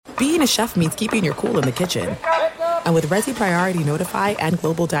being a chef means keeping your cool in the kitchen. And with Resi Priority Notify and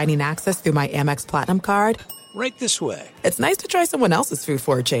Global Dining Access through my Amex Platinum card, right this way. It's nice to try someone else's food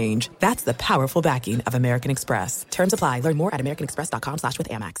for a change. That's the powerful backing of American Express. Terms apply. Learn more at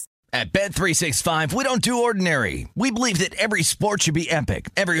americanexpress.com/withAmex. At Bet365, we don't do ordinary. We believe that every sport should be epic.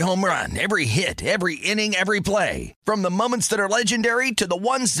 Every home run, every hit, every inning, every play. From the moments that are legendary to the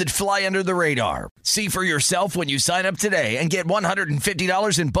ones that fly under the radar. See for yourself when you sign up today and get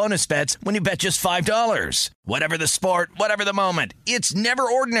 $150 in bonus bets when you bet just $5. Whatever the sport, whatever the moment, it's never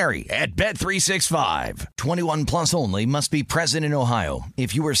ordinary at Bet365. 21 plus only. Must be present in Ohio.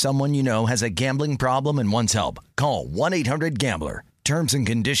 If you or someone you know has a gambling problem and wants help, call 1-800-GAMBLER. Terms and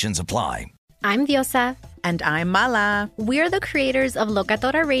conditions apply. I'm Diosa. And I'm Mala. We're the creators of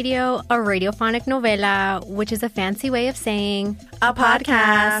Locatora Radio, a radiophonic novela, which is a fancy way of saying a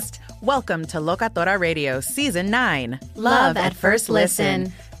podcast. Welcome to Locatora Radio Season 9. Love at First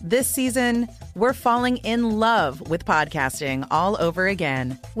Listen. This season, we're falling in love with podcasting all over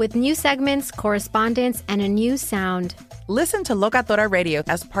again. With new segments, correspondence, and a new sound. Listen to Locatora Radio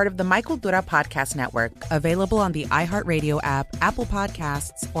as part of the Michael Dura Podcast Network. Available on the iHeartRadio app, Apple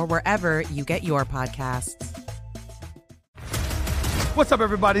Podcasts, or wherever you get your podcasts. What's up,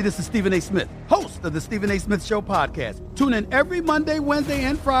 everybody? This is Stephen A. Smith, host of the Stephen A. Smith Show podcast. Tune in every Monday, Wednesday,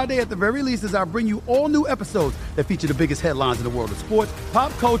 and Friday at the very least as I bring you all new episodes that feature the biggest headlines in the world of sports,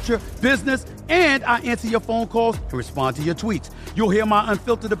 pop culture, business, and I answer your phone calls and respond to your tweets. You'll hear my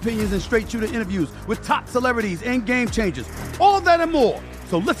unfiltered opinions and straight-shooter interviews with top celebrities and game changers. All that and more.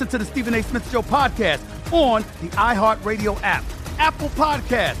 So listen to the Stephen A. Smith Show podcast on the iHeartRadio app, Apple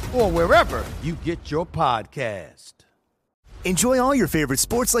Podcasts, or wherever you get your podcast. Enjoy all your favorite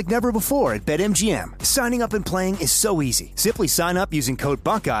sports like never before at BetMGM. Signing up and playing is so easy. Simply sign up using code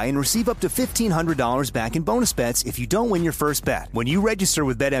Buckeye and receive up to $1,500 back in bonus bets if you don't win your first bet. When you register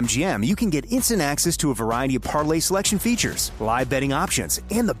with BetMGM, you can get instant access to a variety of parlay selection features, live betting options,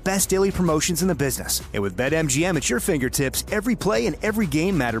 and the best daily promotions in the business. And with BetMGM at your fingertips, every play and every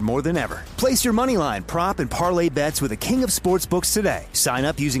game matter more than ever. Place your moneyline, prop, and parlay bets with the king of sportsbooks today. Sign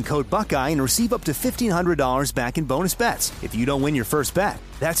up using code Buckeye and receive up to $1,500 back in bonus bets if you don't win your first bet.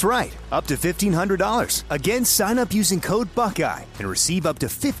 That's right, up to $1,500. Again, sign up using code Buckeye and receive up to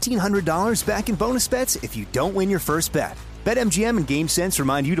 $1,500 back in bonus bets if you don't win your first bet. BetMGM and GameSense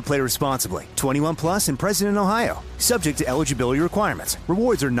remind you to play responsibly. 21 plus and present in Ohio. Subject to eligibility requirements.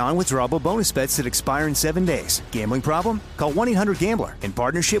 Rewards are non-withdrawable bonus bets that expire in 7 days. Gambling problem? Call 1-800-GAMBLER in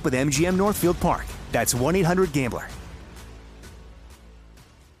partnership with MGM Northfield Park. That's 1-800-GAMBLER.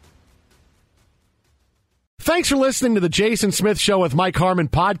 Thanks for listening to the Jason Smith Show with Mike Harmon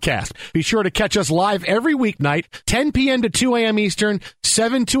podcast. Be sure to catch us live every weeknight, 10 p.m. to 2 a.m. Eastern,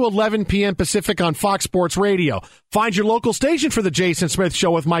 7 to 11 p.m. Pacific on Fox Sports Radio. Find your local station for the Jason Smith Show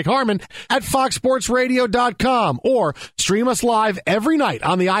with Mike Harmon at foxsportsradio.com or stream us live every night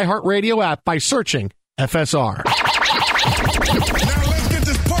on the iHeartRadio app by searching FSR. Now let's get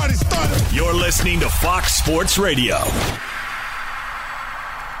this party started. You're listening to Fox Sports Radio.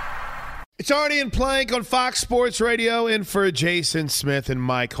 It's Artie and Plank on Fox Sports Radio, in for Jason Smith and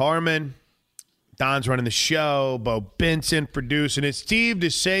Mike Harmon. Don's running the show. Bo Benson producing it. Steve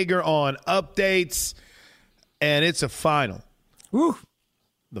DeSager on updates. And it's a final. Woo.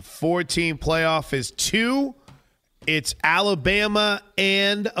 The 4-team playoff is 2. It's Alabama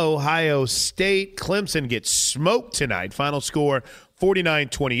and Ohio State. Clemson gets smoked tonight. Final score,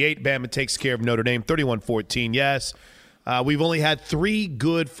 49-28. Bama takes care of Notre Dame, 31-14. Yes. We've only had 3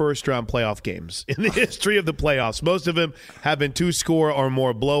 good first-round playoff games in the history of the playoffs. Most of them have been 2-score or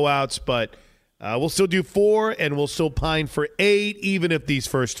more blowouts, but we'll still do 4, and we'll still pine for 8, even if these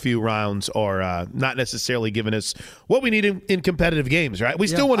first few rounds are not necessarily giving us what we need in competitive games, right? We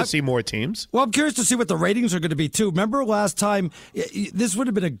still want to see more teams. Well, I'm curious to see what the ratings are going to be, too. Remember last time, this would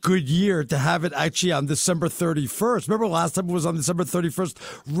have been a good year to have it actually on December 31st. Remember last time it was on December 31st?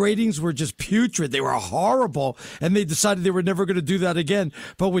 Ratings were just putrid. They were horrible, and they decided they were never going to do that again.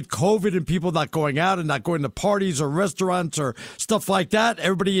 But with COVID and people not going out and not going to parties or restaurants or stuff like that,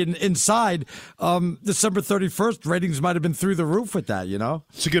 everybody inside – December 31st, ratings might have been through the roof with that, you know?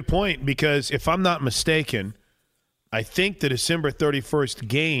 It's a good point, because if I'm not mistaken, I think the December 31st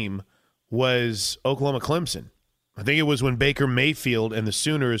game was Oklahoma-Clemson. I think it was when Baker Mayfield and the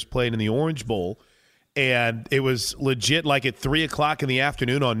Sooners played in the Orange Bowl, and it was legit like at 3 o'clock in the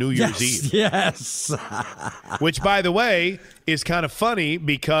afternoon on New Year's Eve. Yes. Which, by the way, is kind of funny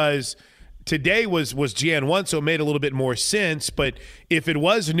because – today was Jan 1, so it made a little bit more sense. But if it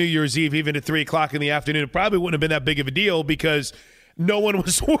was New Year's Eve, even at 3 o'clock in the afternoon, it probably wouldn't have been that big of a deal because no one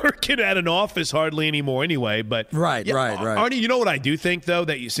was working at an office hardly anymore anyway. But right. Arnie, you know what I do think, though,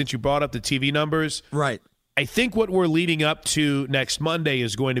 that since you brought up the TV numbers, right? I think what we're leading up to next Monday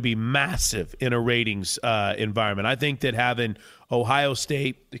is going to be massive in a ratings environment. I think that having Ohio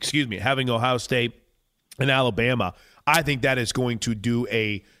State and Alabama, I think that is going to do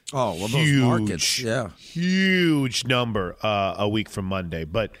a huge number a week from Monday.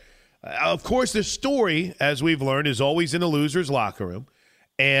 But, of course, the story, as we've learned, is always in the loser's locker room.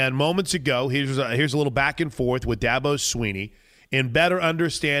 And moments ago, here's a little back and forth with Dabo Swinney in better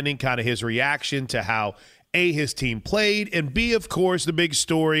understanding kind of his reaction to how, A, his team played, and B, of course, the big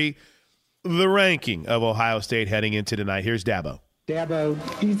story, the ranking of Ohio State heading into tonight. Here's Dabo. Dabo,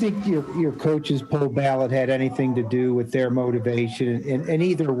 do you think your coach's poll ballot had anything to do with their motivation? And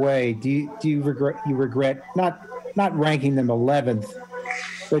either way, do you regret not ranking them 11th,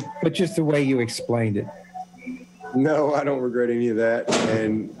 but just the way you explained it? No, I don't regret any of that.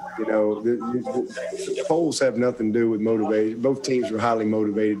 And, the polls have nothing to do with motivation. Both teams were highly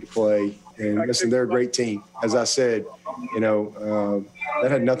motivated to play. And listen, they're a great team. As I said, that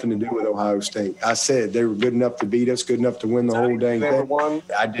had nothing to do with Ohio State. I said they were good enough to beat us, good enough to win the whole dang thing.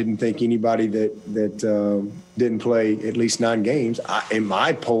 I didn't think anybody that didn't play at least 9 games, in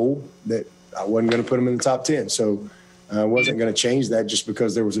my poll, that I wasn't going to put them in the top 10. So I wasn't going to change that just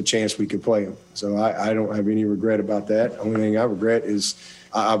because there was a chance we could play them. So I don't have any regret about that. The only thing I regret is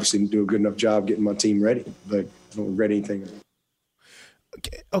I obviously didn't do a good enough job getting my team ready, but I don't regret anything.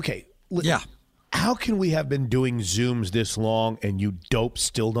 Okay. Yeah. How can we have been doing Zooms this long and you dopes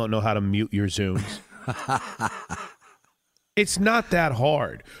still don't know how to mute your Zooms? It's not that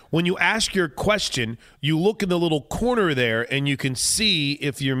hard. When you ask your question, you look in the little corner there and you can see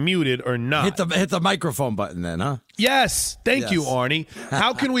if you're muted or not. Hit the microphone button then, huh? Yes. Thank you, Arnie.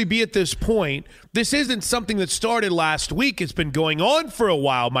 How can we be at this point? This isn't something that started last week. It's been going on for a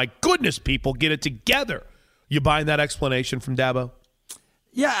while. My goodness, people, get it together. You buying that explanation from Dabo?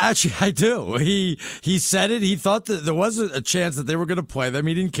 Yeah, actually, I do. He said it. He thought that there was a chance that they were going to play them.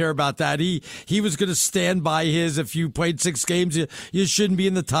 He didn't care about that. He was going to stand by his. If you played 6 games, you shouldn't be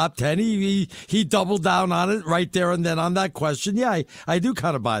in the top 10. He doubled down on it right there and then on that question. Yeah, I do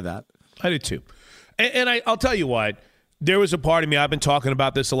kind of buy that. I do too. And I'll tell you what. There was a part of me, I've been talking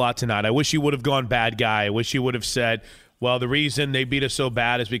about this a lot tonight. I wish he would have gone bad guy. I wish he would have said, well, the reason they beat us so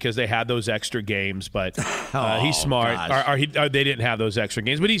bad is because they had those extra games, but he's smart. Or they didn't have those extra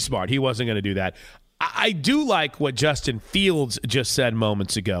games, but he's smart. He wasn't going to do that. I do like what Justin Fields just said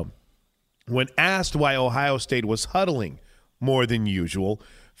moments ago. When asked why Ohio State was huddling more than usual,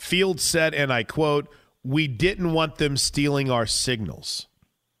 Fields said, and I quote, "We didn't want them stealing our signals."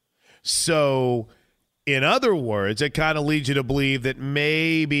 So, in other words, it kind of leads you to believe that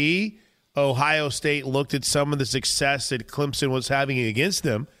maybe Ohio State looked at some of the success that Clemson was having against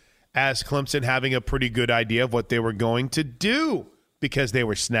them as Clemson having a pretty good idea of what they were going to do because they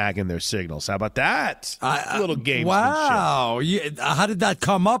were snagging their signals. How about that? A little gamesmanship. Wow. How did that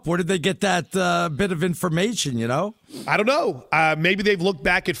come up? Where did they get that bit of information, I don't know. Maybe they've looked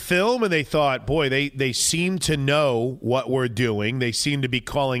back at film and they thought, boy, they seem to know what we're doing. They seem to be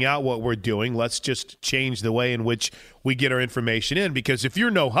calling out what we're doing. Let's just change the way in which we get our information in, because if you're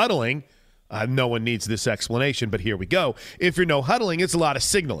no huddling – no one needs this explanation, but here we go. If you're no huddling, it's a lot of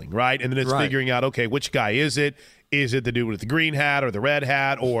signaling, right? And then it's figuring out, okay, which guy is it? Is it the dude with the green hat or the red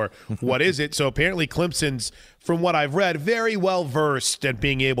hat, or what is it? So apparently Clemson's, from what I've read, very well versed at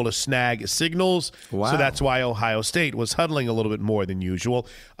being able to snag signals. Wow. So that's why Ohio State was huddling a little bit more than usual.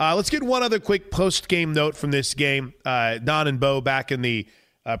 Let's get one other quick post-game note from this game. Don and Bo back in the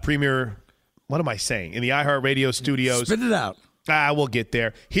premier, what am I saying, in the iHeartRadio studios. Spit it out. We'll get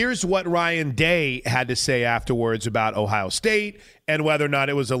there. Here's what Ryan Day had to say afterwards about Ohio State and whether or not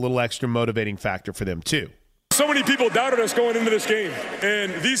it was a little extra motivating factor for them, too. So many people doubted us going into this game,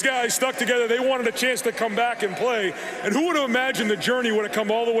 and these guys stuck together. They wanted a chance to come back and play, and who would have imagined the journey would have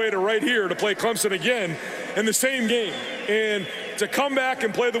come all the way to right here to play Clemson again in the same game, and to come back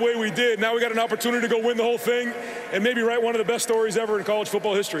and play the way we did. Now we got an opportunity to go win the whole thing and maybe write one of the best stories ever in college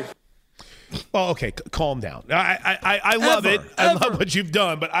football history. Oh, okay. Calm down. I love it. I love what you've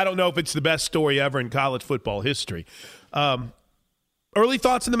done, but I don't know if it's the best story ever in college football history. Early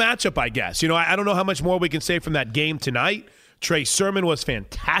thoughts on the matchup, I guess. I don't know how much more we can say from that game tonight. Trey Sermon was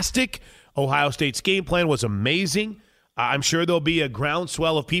fantastic. Ohio State's game plan was amazing. I'm sure there'll be a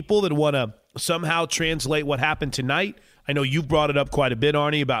groundswell of people that want to somehow translate what happened tonight. I know you've brought it up quite a bit,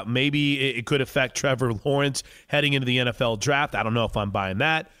 Arnie, about maybe it could affect Trevor Lawrence heading into the NFL draft. I don't know if I'm buying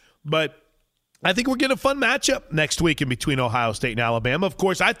that, but I think we're getting a fun matchup next week in between Ohio State and Alabama. Of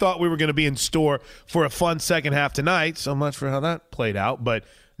course, I thought we were going to be in store for a fun second half tonight. So much for how that played out. But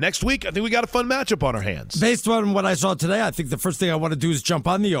next week, I think we got a fun matchup on our hands. Based on what I saw today, I think the first thing I want to do is jump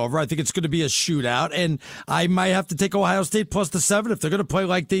on the over. I think it's going to be a shootout, and I might have to take Ohio State plus the 7 if they're going to play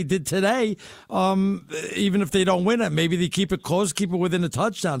like they did today. Even if they don't win it, maybe they keep it close, keep it within a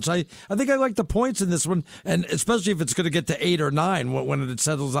touchdown. So I think I like the points in this one, and especially if it's going to get to 8 or 9 when it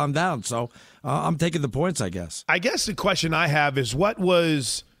settles on down. So I'm taking the points, I guess. I guess the question I have is what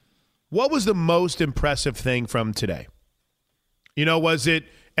was the most impressive thing from today? Was it?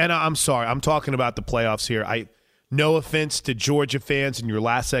 And I'm sorry, I'm talking about the playoffs here. No offense to Georgia fans and your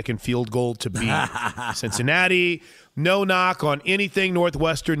last-second field goal to beat Cincinnati. No knock on anything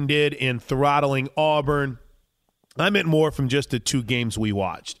Northwestern did in throttling Auburn. I meant more from just the 2 games we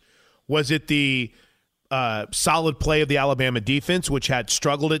watched. Was it the solid play of the Alabama defense, which had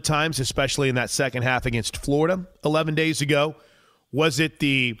struggled at times, especially in that second half against Florida 11 days ago? Was it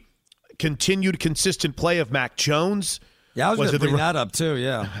the continued consistent play of Mac Jones? Yeah, I was going to bring that up too,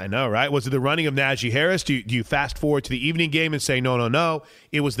 yeah. I know, right? Was it the running of Najee Harris? Do you fast forward to the evening game and say, no?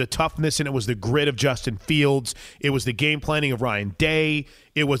 It was the toughness and it was the grit of Justin Fields. It was the game planning of Ryan Day.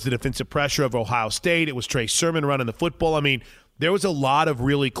 It was the defensive pressure of Ohio State. It was Trey Sermon running the football. I mean, there was a lot of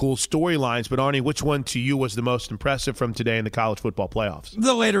really cool storylines, but Arnie, which one to you was the most impressive from today in the college football playoffs?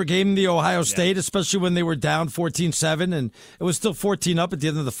 The later game, the Ohio State, especially when they were down 14-7, and it was still 14 up at the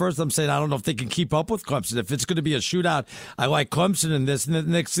end of the first. I'm saying I don't know if they can keep up with Clemson. If it's going to be a shootout, I like Clemson in this. And the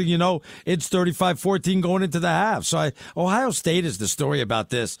next thing you know, it's 35-14 going into the half. So Ohio State is the story about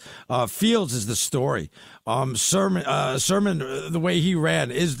this. Fields is the story. Sermon, the way he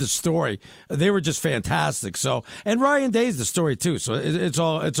ran is the story. They were just fantastic. So, and Ryan Day's the story too. So it's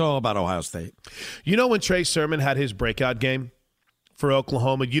all about Ohio State. When Trey Sermon had his breakout game for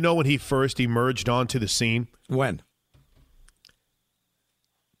Oklahoma, when he first emerged onto the scene? When?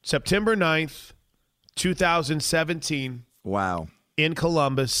 September 9th, 2017. Wow. In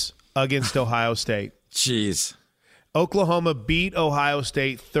Columbus against Ohio State. Jeez. Oklahoma beat Ohio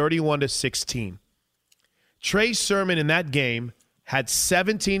State 31-16. Trey Sermon in that game had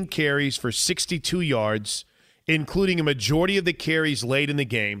 17 carries for 62 yards, including a majority of the carries late in the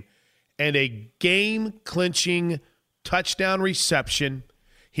game, and a game-clinching touchdown reception.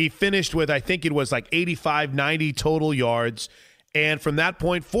 He finished with, I think it was like 85, 90 total yards. And from that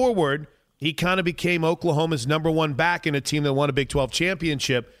point forward, he kind of became Oklahoma's number 1 back in a team that won a Big 12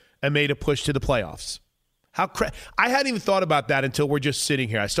 championship and made a push to the playoffs. I hadn't even thought about that until we're just sitting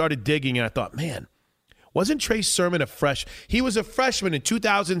here. I started digging, and I thought, man, wasn't Trey Sermon He was a freshman in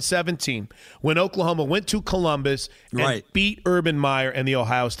 2017 when Oklahoma went to Columbus and beat Urban Meyer and the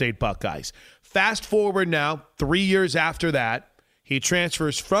Ohio State Buckeyes. Fast forward now, 3 years after that, he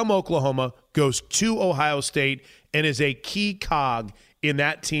transfers from Oklahoma, goes to Ohio State, and is a key cog in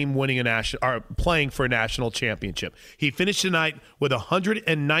that team winning playing for a national championship. He finished tonight with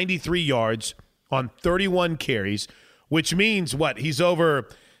 193 yards on 31 carries, which means what? He's over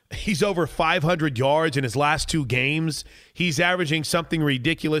 500 yards in his last 2 games. He's averaging something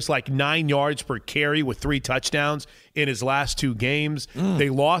ridiculous like 9 yards per carry with 3 touchdowns in his last 2 games. They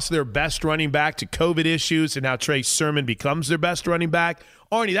lost their best running back to COVID issues, and now Trey Sermon becomes their best running back.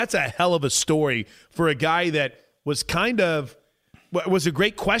 Arnie, that's a hell of a story for a guy that was was a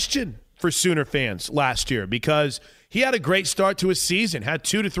great question for Sooner fans last year because he had a great start to his season, had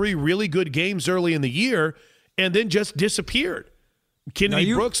 2 to 3 really good games early in the year, and then just disappeared.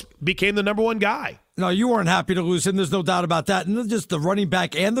 Kennedy Brooks became the number 1 guy. No, you weren't happy to lose him. There's no doubt about that. And just the running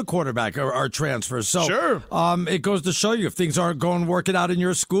back and the quarterback are transfers. So sure. It goes to show you if things aren't going working out in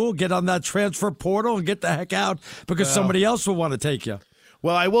your school, get on that transfer portal and get the heck out because somebody else will want to take you.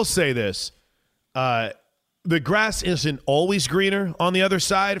 Well, I will say this. The grass isn't always greener on the other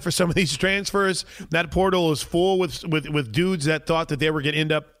side for some of these transfers. That portal is full with dudes that thought that they were going to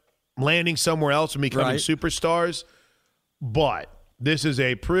end up landing somewhere else and becoming superstars. But this is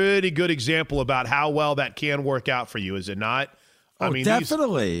a pretty good example about how well that can work out for you, is it not? I mean,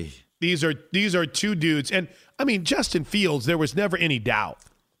 definitely. These are 2 dudes. And, I mean, Justin Fields, there was never any doubt,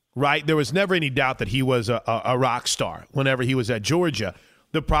 right? There was never any doubt that he was a rock star whenever he was at Georgia.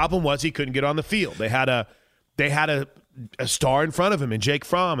 The problem was he couldn't get on the field. They had a star in front of him in Jake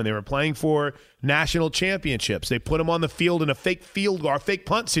Fromm, and they were playing for national championships. They put him on the field in a fake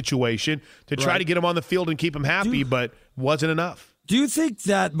punt situation to try to get him on the field and keep him happy, but wasn't enough. Do you think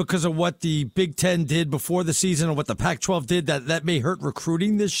that because of what the Big Ten did before the season and what the Pac-12 did, that may hurt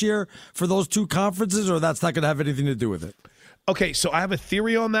recruiting this year for those 2 conferences, or that's not going to have anything to do with it? Okay, so I have a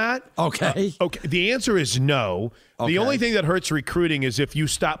theory on that. Okay. Okay. The answer is no. Okay. The only thing that hurts recruiting is if you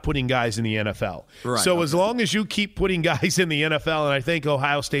stop putting guys in the NFL. Right, so as long as you keep putting guys in the NFL, and I think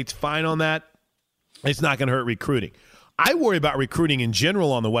Ohio State's fine on that, it's not going to hurt recruiting. I worry about recruiting in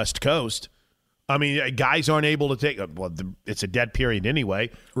general on the West Coast. I mean, guys aren't able to take it's a dead period anyway.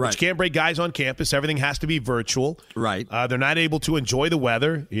 Right. You can't break guys on campus. Everything has to be virtual. Right. They're not able to enjoy the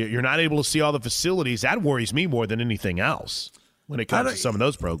weather. You're not able to see all the facilities. That worries me more than anything else when it comes to some of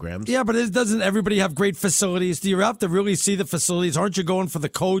those programs. Yeah, but doesn't everybody have great facilities? Do you have to really see the facilities? Aren't you going for the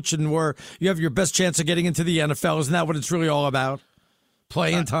coach and where you have your best chance of getting into the NFL? Isn't that what it's really all about?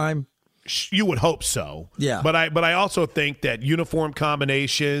 Playing time? You would hope so. Yeah. But I also think that uniform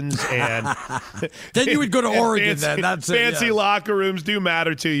combinations and then you would go to Oregon fancy, then. That's fancy it, yeah. locker rooms do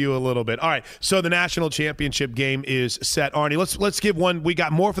matter to you a little bit. All right. So the national championship game is set. Arnie, let's give one. We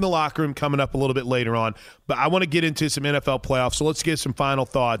got more from the locker room coming up a little bit later on, but I want to get into some NFL playoffs. So let's get some final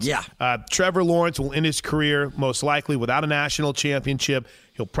thoughts. Yeah. Trevor Lawrence will end his career most likely without a national championship.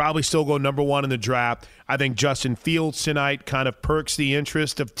 He'll probably still go number one in the draft. I think Justin Fields tonight kind of perks the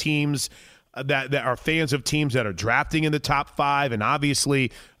interest of teams that are fans of teams that are drafting in the top 5. And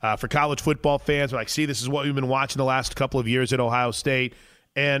obviously for college football fans, like, see, this is what we've been watching the last couple of years at Ohio State.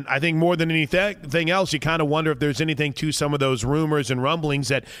 And I think more than anything else, you kind of wonder if there's anything to some of those rumors and rumblings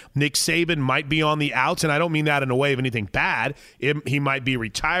that Nick Saban might be on the outs. And I don't mean that in a way of anything bad. He might be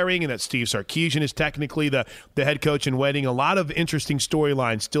retiring, and that Steve Sarkisian is technically the head coach in waiting. A lot of interesting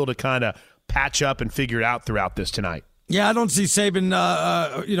storylines still to kind of patch up and figure out throughout this tonight. Yeah, I don't see Saban,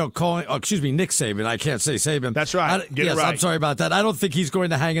 calling. Oh, excuse me, Nick Saban. I can't say Saban. That's right. Get it right. I'm sorry about that. I don't think he's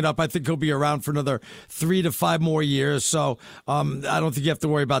going to hang it up. I think he'll be around for another 3 to 5 more years. So I don't think you have to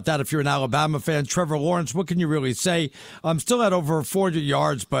worry about that if you're an Alabama fan. Trevor Lawrence, what can you really say? Still had over 400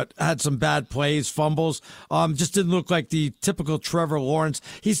 yards, but had some bad plays, fumbles. Just didn't look like the typical Trevor Lawrence.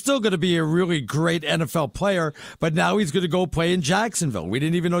 He's still going to be a really great NFL player, but now he's going to go play in Jacksonville. We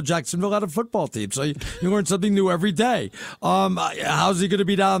didn't even know Jacksonville had a football team. So you learn something new every day. How's he going to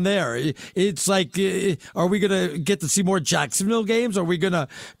be down there? It's like, are we going to get to see more Jacksonville games? Are we going to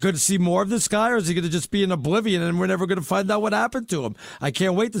see more of this guy, or is he going to just be in oblivion and we're never going to find out what happened to him? I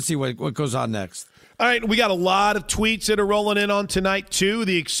can't wait to see what goes on next. All right, we got a lot of tweets that are rolling in on tonight, too.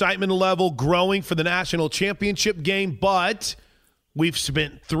 The excitement level growing for the national championship game, but we've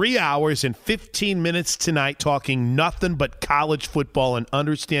spent 3 hours and 15 minutes tonight talking nothing but college football, and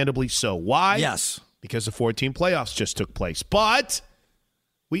understandably so. Why? Yes. Because the 14 playoffs just took place. But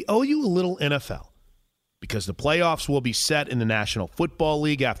we owe you a little NFL, because the playoffs will be set in the National Football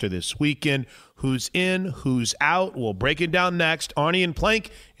League after this weekend. Who's in, who's out? We'll break it down next. Arnie and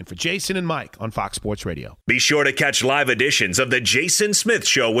Plank, and for Jason and Mike on Fox Sports Radio. Be sure to catch live editions of The Jason Smith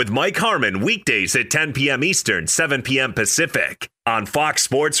Show with Mike Harmon weekdays at 10 p.m. Eastern, 7 p.m. Pacific on Fox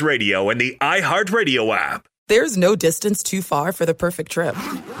Sports Radio and the iHeartRadio app. There's no distance too far for the perfect trip.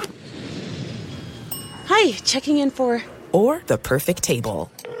 Hi, checking in for... Or the perfect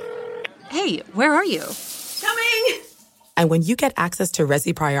table. Hey, where are you? Coming! And when you get access to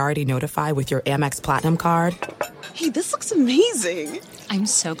Resi Priority Notify with your Amex Platinum card... Hey, this looks amazing. I'm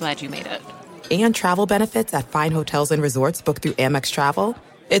so glad you made it. And travel benefits at fine hotels and resorts booked through Amex Travel,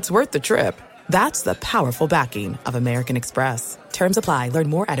 it's worth the trip. That's the powerful backing of American Express. Terms apply. Learn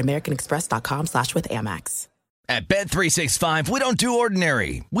more at americanexpress.com/withAmex. At Bet365, we don't do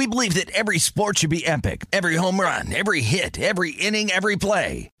ordinary. We believe that every sport should be epic. Every home run, every hit, every inning, every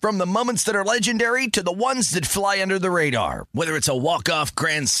play. From the moments that are legendary to the ones that fly under the radar. Whether it's a walk-off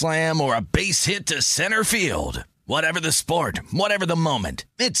grand slam or a base hit to center field. Whatever the sport, whatever the moment.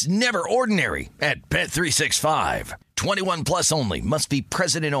 It's never ordinary at Bet365. 21 plus only. Must be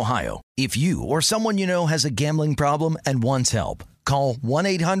present in Ohio. If you or someone you know has a gambling problem and wants help, call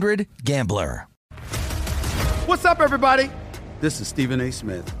 1-800-GAMBLER. What's up, everybody? This is Stephen A.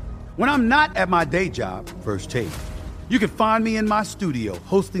 Smith. When I'm not at my day job, First Take, you can find me in my studio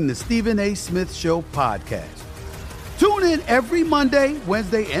hosting the Stephen A. Smith Show podcast. Tune in every Monday,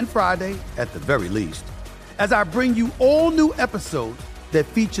 Wednesday, and Friday, at the very least, as I bring you all new episodes that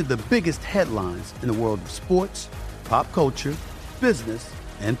feature the biggest headlines in the world of sports, pop culture, business,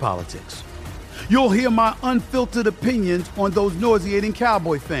 and politics. You'll hear my unfiltered opinions on those nauseating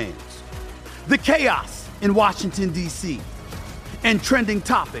Cowboy fans, the chaos in Washington, D.C., and trending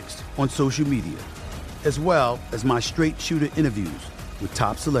topics on social media, as well as my straight shooter interviews with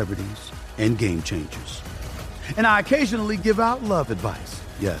top celebrities and game changers. And I occasionally give out love advice.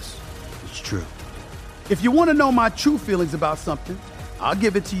 Yes, it's true. If you want to know my true feelings about something, I'll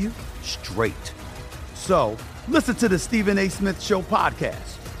give it to you straight. So listen to the Stephen A. Smith Show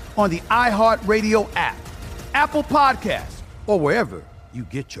podcast on the iHeartRadio app, Apple Podcasts, or wherever you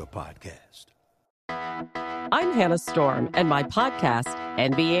get your podcast. I'm Hannah Storm, and my podcast,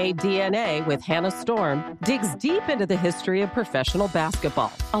 NBA DNA with Hannah Storm, digs deep into the history of professional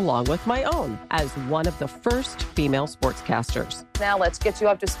basketball, along with my own, as one of the first female sportscasters. Now let's get you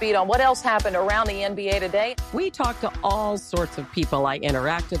up to speed on what else happened around the NBA today. We talked to all sorts of people I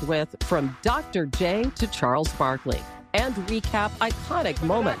interacted with, from Dr. J to Charles Barkley, and recap iconic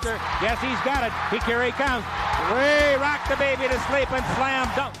moments. Yes, he's got it. Here he comes. Way rock the baby to sleep and slam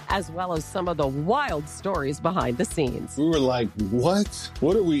dunk. As well as some of the wild stories behind the scenes. We were like, what?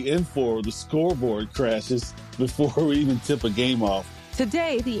 What are we in for? The scoreboard crashes before we even tip a game off.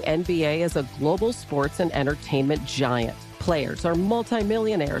 Today, the NBA is a global sports and entertainment giant. Players are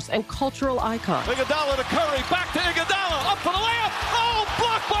multimillionaires and cultural icons. Iguodala to Curry, back to Iguodala, up for the layup. Oh,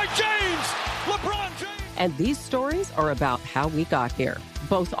 blocked by James. LeBron James. And these stories are about how we got here,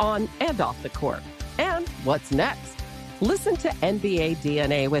 both on and off the court. And what's next? Listen to NBA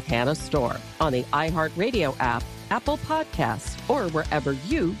DNA with Hannah Storm on the iHeartRadio app, Apple Podcasts, or wherever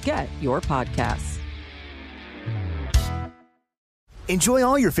you get your podcasts. Enjoy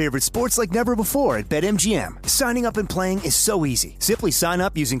all your favorite sports like never before at BetMGM. Signing up and playing is so easy. Simply sign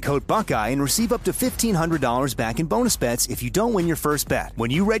up using code Buckeye and receive up to $1,500 back in bonus bets if you don't win your first bet.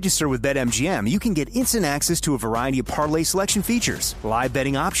 When you register with BetMGM, you can get instant access to a variety of parlay selection features, live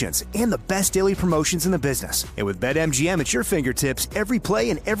betting options, and the best daily promotions in the business. And with BetMGM at your fingertips, every play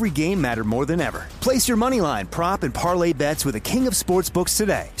and every game matter more than ever. Place your moneyline, prop, and parlay bets with the king of sportsbooks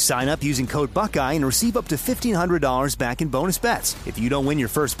today. Sign up using code Buckeye and receive up to $1,500 back in bonus bets if you don't win your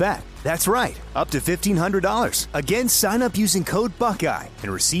first bet. That's right, up to $1,500. Again, sign up using code Buckeye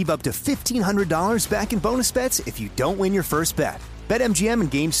and receive up to $1,500 back in bonus bets if you don't win your first bet. BetMGM and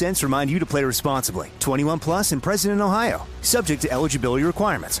GameSense remind you to play responsibly. 21 plus and present in Ohio. Subject to eligibility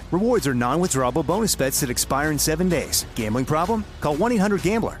requirements. Rewards are non-withdrawable bonus bets that expire in 7 days. Gambling problem? Call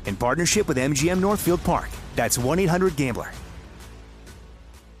 1-800-GAMBLER in partnership with MGM Northfield Park. That's 1-800-GAMBLER.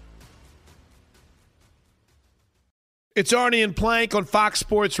 It's Arnie and Plank on Fox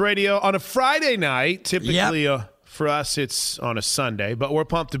Sports Radio on a Friday night. Typically, for us, it's on a Sunday, but we're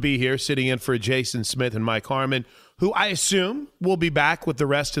pumped to be here, sitting in for Jason Smith and Mike Harmon, who I assume will be back with the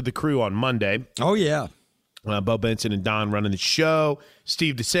rest of the crew on Monday. Oh, yeah. Bo Benson and Don running the show.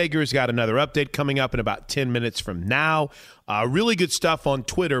 Steve DeSager's got another update coming up in about 10 minutes from now. Really good stuff on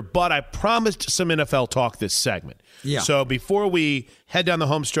Twitter, but I promised some NFL talk this segment. Yeah. So before we head down the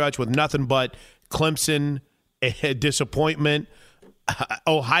home stretch with nothing but Clemson a disappointment,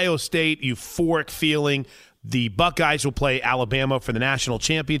 Ohio State euphoric feeling. The Buckeyes will play Alabama for the national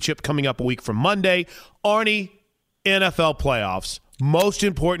championship coming up a week from Monday. Arnie, NFL playoffs, most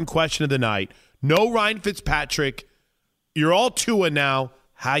important question of the night. No Ryan Fitzpatrick. You're all Tua now.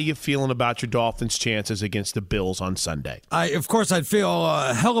 How you feeling about your Dolphins' chances against the Bills on Sunday? Of course, I'd feel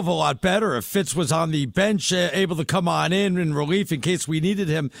a hell of a lot better if Fitz was on the bench, able to come on in relief in case we needed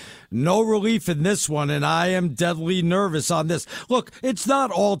him. No relief in this one, and I am deadly nervous on this. Look, it's not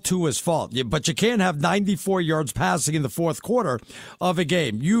all Tua's fault, but you can't have 94 yards passing in the fourth quarter of a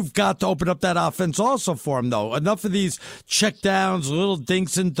game. You've got to open up that offense also for him, though. Enough of these checkdowns, little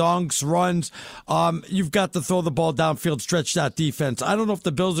dinks and donks, runs. You've got to throw the ball downfield, stretch that defense. I don't know if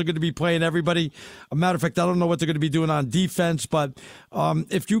the Bills are going to be playing everybody. A matter of fact, I don't know what they're going to be doing on defense, but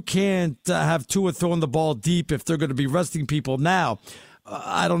if you can't have Tua throwing the ball deep, if they're going to be resting people now,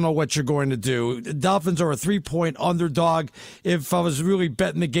 I don't know what you're going to do. Dolphins are a 3-point underdog. If I was really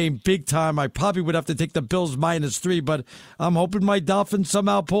betting the game big time, I probably would have to take the Bills -3, but I'm hoping my Dolphins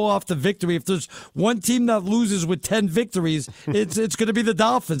somehow pull off the victory. If there's one team that loses with 10 victories, it's going to be the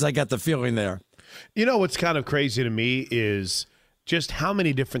Dolphins, I got the feeling there. You know what's kind of crazy to me is just how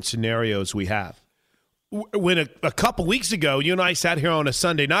many different scenarios we have. When a couple weeks ago, you and I sat here on a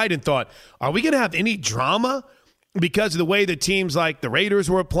Sunday night and thought, are we going to have any drama because of the way the teams like the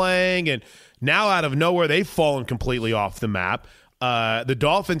Raiders were playing? And now out of nowhere, they've fallen completely off the map. The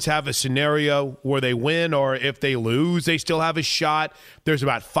Dolphins have a scenario where they win, or if they lose, they still have a shot. There's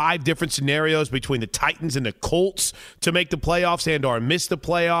about 5 different scenarios between the Titans and the Colts to make the playoffs and or miss the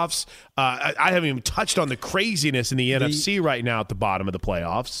playoffs. I haven't even touched on the craziness in the NFC right now at the bottom of the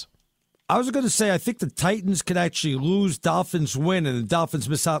playoffs. I was going to say, I think the Titans could actually lose, Dolphins win, and the Dolphins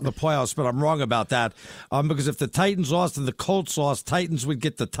miss out in the playoffs, but I'm wrong about that. Because if the Titans lost and the Colts lost, Titans would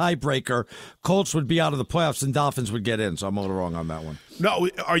get the tiebreaker, Colts would be out of the playoffs, and Dolphins would get in, so I'm a little wrong on that one. No,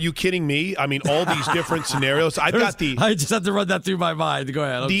 are you kidding me? I mean, all these different scenarios. I just had to run that through my mind. Go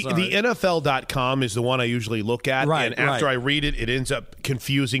ahead. The NFL.com is the one I usually look at, and after I read it, it ends up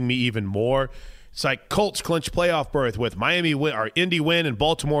confusing me even more. It's like Colts clinch playoff berth with Miami win or Indy win and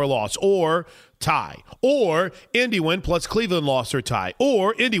Baltimore loss, or tie. Or Indy win plus Cleveland loss or tie.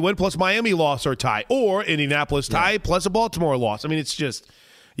 Or Indy win plus Miami loss or tie. Or Indianapolis tie plus a Baltimore loss. I mean, it's just,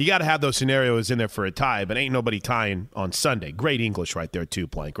 you got to have those scenarios in there for a tie, but ain't nobody tying on Sunday. Great English right there too,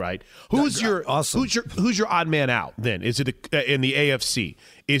 Plank, right? Who's your odd man out then? Is it in the AFC?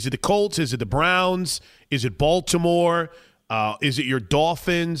 Is it the Colts? Is it the Browns? Is it Baltimore? Is it your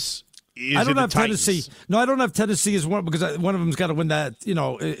Dolphins? I don't have Tennessee. No, I don't have Tennessee as one because one of them's got to win that,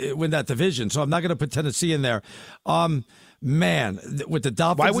 win that division. So I'm not going to put Tennessee in there. Man, with the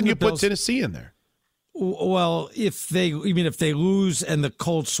Dolphins. Why wouldn't you put Tennessee in there? Well, if they lose and the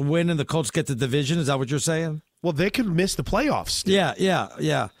Colts win and the Colts get the division, is that what you're saying? Well, they could miss the playoffs still. Yeah.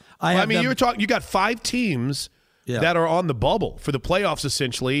 You got 5 teams that are on the bubble for the playoffs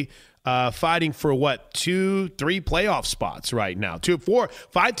essentially. Fighting for 2-3 playoff spots right now.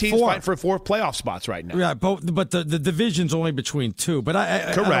 5 teams fighting for 4 playoff spots right now. Yeah, but the division's only between 2. But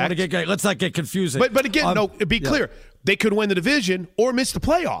correct. Let's not get confusing. But again, be clear. They could win the division or miss the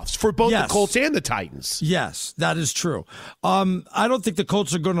playoffs for both the Colts and the Titans. Yes, that is true. I don't think the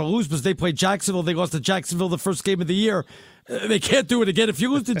Colts are going to lose because they played Jacksonville. They lost to Jacksonville the first game of the year. They can't do it again. If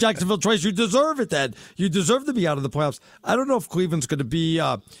you lose to Jacksonville twice, you deserve it then. You deserve to be out of the playoffs. I don't know if Cleveland's going to be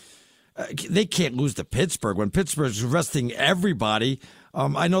they can't lose to Pittsburgh when Pittsburgh's resting everybody.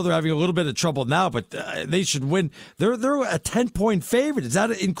 I know they're having a little bit of trouble now, but they should win. They're a 10-point favorite. Is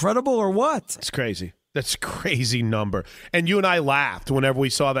that incredible or what? It's crazy. That's a crazy number. And you and I laughed whenever we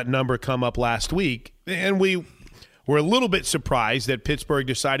saw that number come up last week. And we were a little bit surprised that Pittsburgh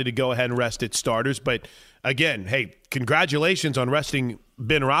decided to go ahead and rest its starters. But again, hey, congratulations on resting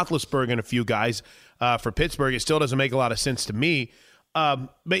Ben Roethlisberger and a few guys for Pittsburgh. It still doesn't make a lot of sense to me.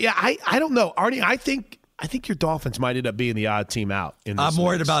 But yeah, I don't know, Arnie. I think your Dolphins might end up being the odd team out. I'm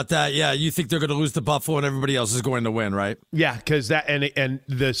worried about that. Yeah, you think they're going to lose to Buffalo and everybody else is going to win, right? Yeah, because that and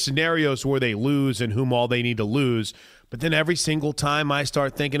the scenarios where they lose and whom all they need to lose. But then every single time I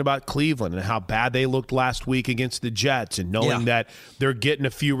start thinking about Cleveland and how bad they looked last week against the Jets, and knowing that they're getting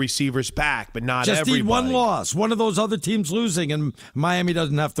a few receivers back, but not just everybody. Need one loss, one of those other teams losing, and Miami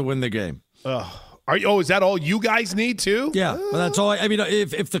doesn't have to win the game. Is that all you guys need too? Yeah, well, that's all. I mean,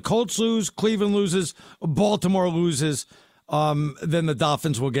 if the Colts lose, Cleveland loses, Baltimore loses, then the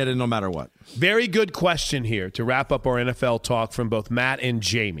Dolphins will get in no matter what. Very good question here to wrap up our NFL talk from both Matt and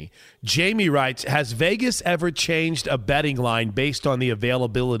Jamie. Jamie writes, has Vegas ever changed a betting line based on the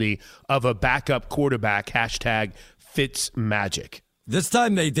availability of a backup quarterback? #Fitzmagic. This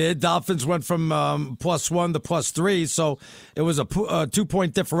time they did. Dolphins went from +1 to +3, so it was a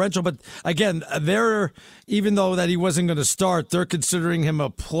 2-point differential. But again, even though that he wasn't going to start, they're considering him a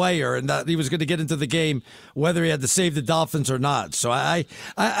player and that he was going to get into the game, whether he had to save the Dolphins or not. So I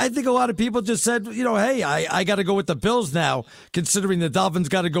think a lot of people just said, hey, I got to go with the Bills now, considering the Dolphins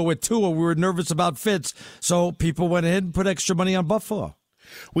got to go with Tua. We were nervous about Fitz, so people went ahead and put extra money on Buffalo.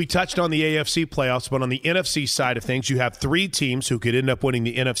 We touched on the AFC playoffs, but on the NFC side of things, you have 3 teams who could end up winning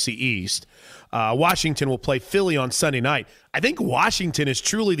the NFC East. Washington will play Philly on Sunday night. I think Washington is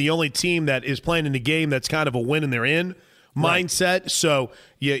truly the only team that is playing in the game that's kind of a win and they're in mindset. Right. So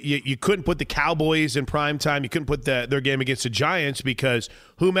you couldn't put the Cowboys in prime time. You couldn't put their game against the Giants because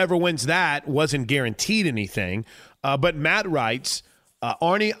whomever wins that wasn't guaranteed anything. But Matt writes,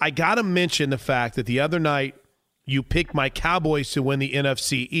 Arnie, I got to mention the fact that the other night, you picked my Cowboys to win the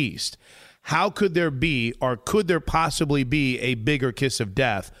NFC East. How could there be, or could there possibly be, a bigger kiss of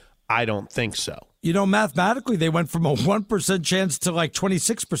death? I don't think so. Mathematically, they went from a 1% chance to like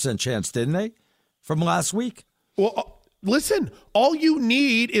 26% chance, didn't they? From last week. Well, listen, all you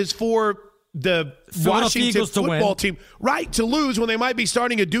need is for the Washington football team, to lose when they might be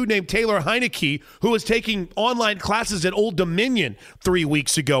starting a dude named Taylor Heineke, who was taking online classes at Old Dominion 3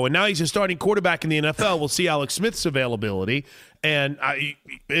 weeks ago, and now he's a starting quarterback in the NFL. We'll see Alex Smith's availability. And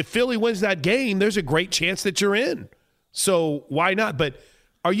if Philly wins that game, there's a great chance that you're in. So why not? But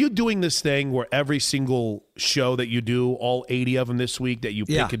are you doing this thing where every single show that you do, all 80 of them this week, that you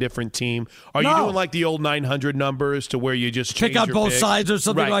pick a different team? Are you doing like the old 900 numbers to where you just pick out both sides or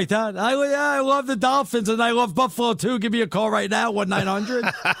something like that? I love the Dolphins and I love Buffalo too. Give me a call right now,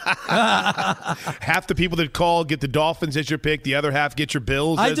 1-900. Half the people that call get the Dolphins as your pick. The other half get your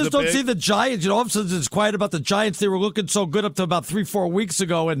Bills. I just don't see the Giants. All of a sudden it's quiet about the Giants. They were looking so good up to about 3-4 weeks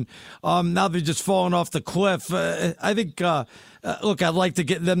ago, and now they're just falling off the cliff. I think. Look, I'd like to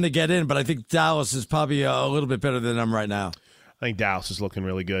get them to get in, but I think Dallas is probably a little bit better than them right now. I think Dallas is looking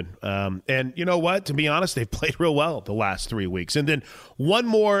really good. And you know what? To be honest, they've played real well the last 3 weeks. And then one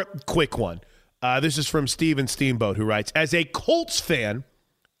more quick one. This is from Steven Steamboat, who writes, as a Colts fan,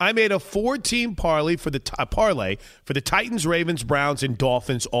 I made a 4-team parlay for the Titans, Ravens, Browns, and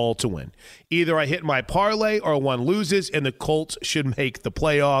Dolphins all to win. Either I hit my parlay or one loses, and the Colts should make the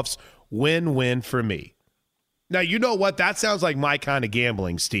playoffs. Win-win for me. Now, you know what? That sounds like my kind of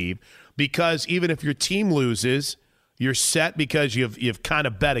gambling, Steve, because even if your team loses, you're set because you've kind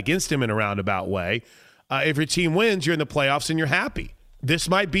of bet against him in a roundabout way. If your team wins, you're in the playoffs and you're happy. This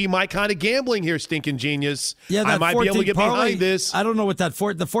might be my kind of gambling here, stinking genius. Yeah, I might be able to get parlay, behind this. I don't know what the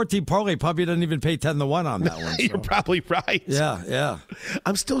 14 parlay probably doesn't even pay 10-1 on that one. So. You're probably right. Yeah.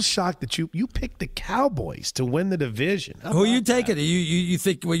 I'm still shocked that you picked the Cowboys to win the division. Who are you taking? You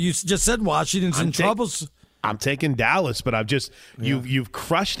think? Well, you just said Washington's in troubles. I'm taking Dallas, but you've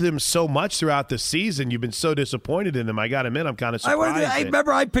crushed them so much throughout the season. You've been so disappointed in them. I got to admit, I'm kind of surprised. I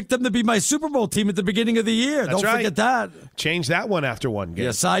remember I picked them to be my Super Bowl team at the beginning of the year. That's Don't forget that. Change that one after one game.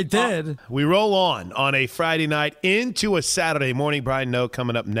 Yes, I did. We roll on a Friday night into a Saturday morning. Brian Noe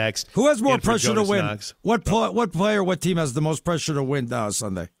coming up next. Who has more pressure to win? Knox. What player, what team has the most pressure to win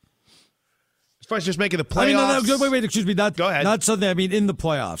Sunday? As far as just making the playoffs. Wait, excuse me. Go ahead. Not Sunday. I mean, in the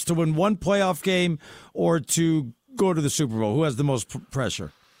playoffs. To win one playoff game or to go to the Super Bowl. Who has the most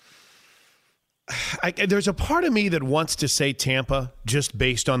pressure? There's a part of me that wants to say Tampa just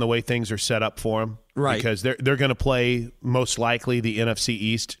based on the way things are set up for them. Right. Because they're going to play most likely the NFC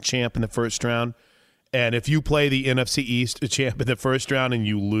East champ in the first round. And if you play the NFC East champ in the first round and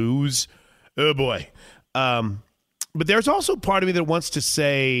you lose, oh boy. But there's also part of me that wants to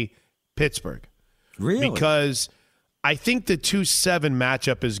say Pittsburgh. Really? Because I think the 2-7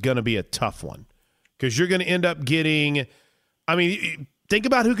 matchup is going to be a tough one. Because you're going to end up getting, think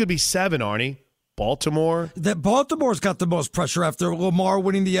about who could be 7, Arnie. Baltimore. That Baltimore's got the most pressure after Lamar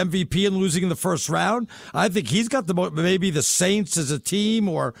winning the MVP and losing in the first round. I think he's got the most, maybe the Saints as a team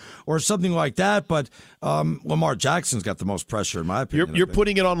or something like that. But Lamar Jackson's got the most pressure, in my opinion. You're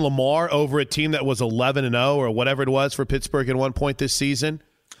putting it on Lamar over a team that was 11-0 or whatever it was for Pittsburgh at one point this season.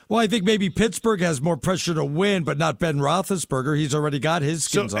 Well, I think maybe Pittsburgh has more pressure to win, but not Ben Roethlisberger. He's already got his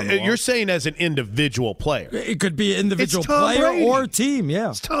skins on the wall. You're saying as an individual player. It could be an individual player or team, yeah.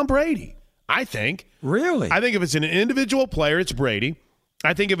 It's Tom Brady, I think. Really? I think if it's an individual player, it's Brady.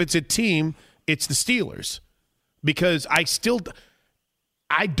 I think if it's a team, it's the Steelers. Because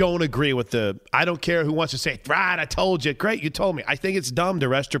I don't agree with I don't care who wants to say, right, I told you. Great, you told me. I think it's dumb to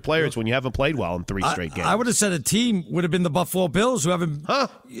rest your players when you haven't played well in 3 straight games. I would have said a team would have been the Buffalo Bills who haven't. I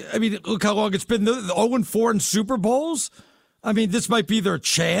mean, look how long it's been. The 0-4 in Super Bowls. I mean, this might be their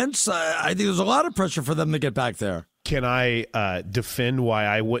chance. I think there's a lot of pressure for them to get back there. Can I defend why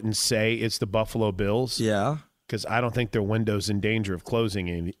I wouldn't say it's the Buffalo Bills? Yeah. Because I don't think their window's in danger of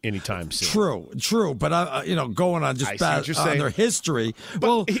closing anytime soon. True. But, going on just on their history.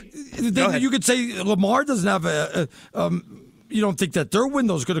 But you could say Lamar doesn't have you don't think that their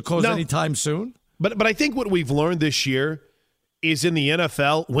window's going to close anytime soon? But I think what we've learned this year is in the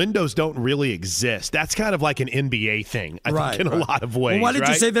NFL, windows don't really exist. That's kind of like an NBA thing, I think, in a lot of ways. Well, why did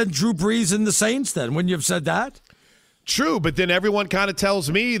you say then Drew Brees and the Saints then? Wouldn't you have said that? True, but then everyone kind of tells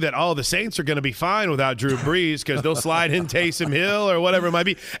me that, the Saints are going to be fine without Drew Brees because they'll slide in Taysom Hill or whatever it might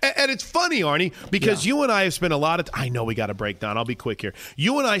be. And it's funny, Arnie, because you and I have spent a lot of I know we got to break down. I'll be quick here.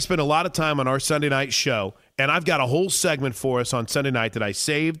 You and I spent a lot of time on our Sunday night show, and I've got a whole segment for us on Sunday night that I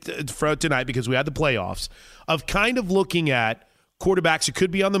saved for tonight because we had the playoffs, of kind of looking at quarterbacks who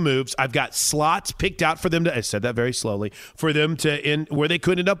could be on the moves. I've got slots picked out for them I said that very slowly, for them to where they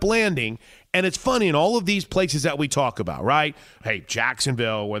could end up landing. And it's funny, in all of these places that we talk about, right? Hey,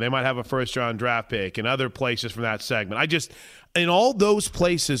 Jacksonville, where they might have a first-round draft pick, and other places from that segment. In all those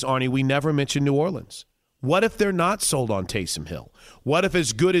places, Arnie, we never mentioned New Orleans. What if they're not sold on Taysom Hill? What if,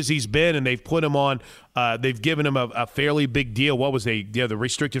 as good as he's been, and they've put him on, they've given him a fairly big deal? What was the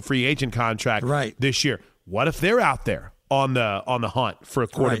restricted free agent contract this year? What if they're out there on the hunt for a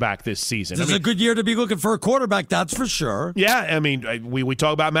quarterback this season? This is a good year to be looking for a quarterback, that's for sure. Yeah, we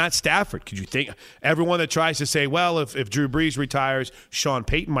talk about Matt Stafford. Could you think everyone that tries to say, well, if Drew Brees retires, Sean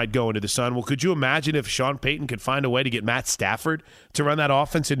Payton might go into the sun? Well, could you imagine if Sean Payton could find a way to get Matt Stafford to run that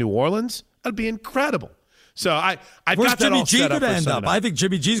offense in New Orleans? That'd be incredible. So I got that Jimmy all G set up going to for end Sunday up? I think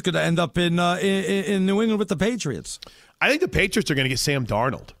Jimmy G's going to end up in New England with the Patriots. I think the Patriots are going to get Sam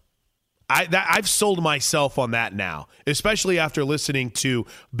Darnold. I've sold myself on that now, especially after listening to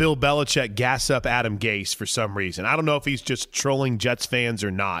Bill Belichick gas up Adam Gase for some reason. I don't know if he's just trolling Jets fans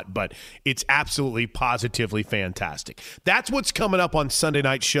or not, but it's absolutely positively fantastic. That's what's coming up on Sunday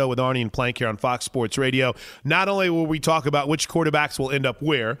Night Show with Arnie and Plank here on Fox Sports Radio. Not only will we talk about which quarterbacks will end up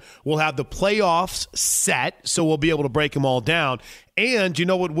where, we'll have the playoffs set, so we'll be able to break them all down. And you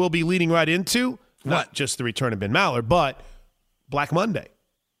know what we'll be leading right into? Not just the return of Ben Maller, but Black Monday.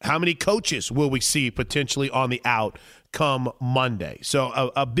 How many coaches will we see potentially on the out come Monday?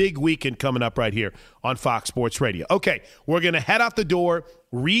 So a big weekend coming up right here on Fox Sports Radio. Okay, we're going to head out the door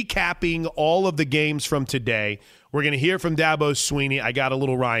recapping all of the games from today. We're going to hear from Dabo Sweeney. I got a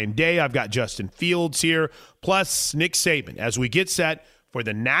little Ryan Day. I've got Justin Fields here, plus Nick Saban as we get set for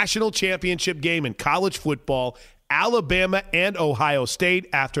the national championship game in college football, Alabama and Ohio State,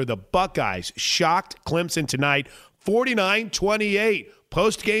 after the Buckeyes shocked Clemson tonight, 49-28.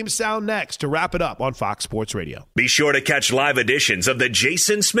 Post-game sound next to wrap it up on Fox Sports Radio. Be sure to catch live editions of The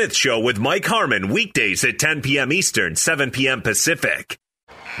Jason Smith Show with Mike Harmon weekdays at 10 p.m. Eastern, 7 p.m. Pacific.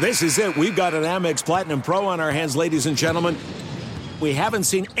 This is it. We've got an Amex Platinum Pro on our hands, ladies and gentlemen. We haven't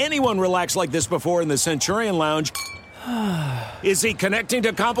seen anyone relax like this before in the Centurion Lounge. Is he connecting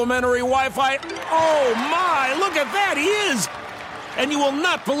to complimentary Wi-Fi? Oh, my. Look at that. He is. And you will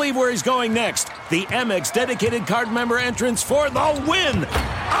not believe where he's going next. The Amex dedicated card member entrance for the win.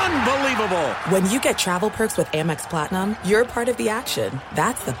 Unbelievable. When you get travel perks with Amex Platinum, you're part of the action.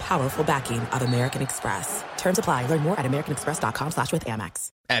 That's the powerful backing of American Express. Terms apply. Learn more at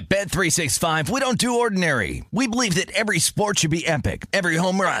americanexpress.com/withAmex. At Bet365, we don't do ordinary. We believe that every sport should be epic. Every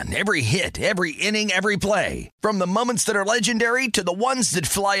home run, every hit, every inning, every play. From the moments that are legendary to the ones that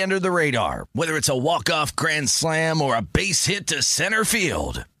fly under the radar. Whether it's a walk-off grand slam or a base hit to center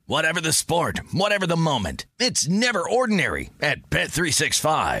field. Whatever the sport, whatever the moment, it's never ordinary at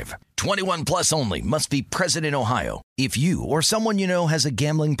Bet365. 21 plus only. Must be present in Ohio. If you or someone you know has a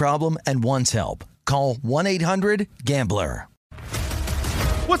gambling problem and wants help, call 1-800-GAMBLER.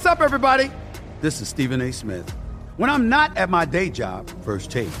 What's up, everybody? This is Stephen A. Smith. When I'm not at my day job,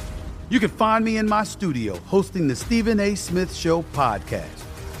 First Take, you can find me in my studio hosting the Stephen A. Smith Show podcast.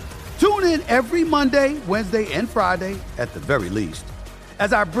 Tune in every Monday, Wednesday, and Friday, at the very least,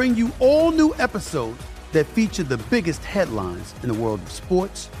 as I bring you all new episodes that feature the biggest headlines in the world of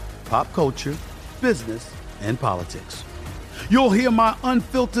sports, pop culture, business, and politics. You'll hear my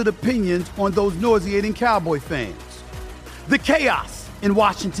unfiltered opinions on those nauseating Cowboy fans, the chaos in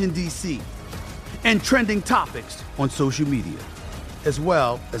Washington, D.C., and trending topics on social media, as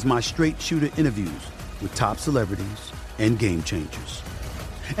well as my straight shooter interviews with top celebrities and game changers.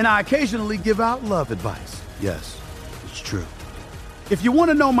 And I occasionally give out love advice. Yes, it's true. If you want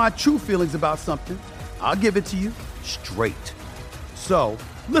to know my true feelings about something, I'll give it to you straight. So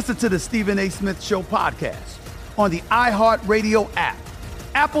listen to the Stephen A. Smith Show podcast on the iHeartRadio app,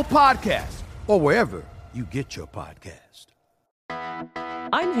 Apple Podcasts, or wherever you get your podcast.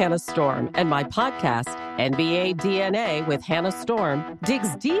 I'm Hannah Storm, and my podcast, NBA DNA with Hannah Storm,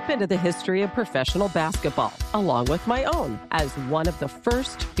 digs deep into the history of professional basketball, along with my own, as one of the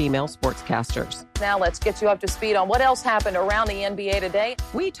first female sportscasters. Now let's get you up to speed on what else happened around the NBA today.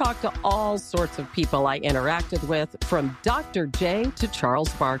 We talked to all sorts of people I interacted with, from Dr. J to Charles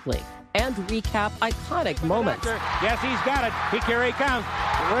Barkley, and recap iconic moments. Yes, he's got it. Here he comes.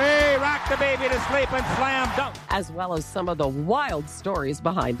 Way rock the baby to sleep and slam dunk. As well as some of the wild stories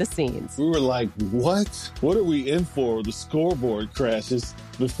behind the scenes. We were like, what? What are we in for? The scoreboard crashes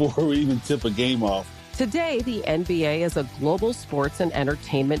before we even tip a game off. Today, the NBA is a global sports and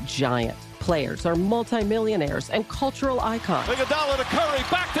entertainment giant. Players are multimillionaires and cultural icons. Iguodala to Curry,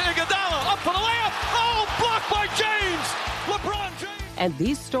 back to Iguodala, up for the layup. Oh, blocked by James. LeBron James. And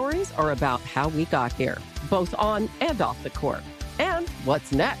these stories are about how we got here, both on and off the court. And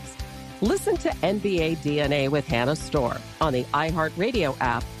what's next? Listen to NBA DNA with Hannah Storm on the iHeartRadio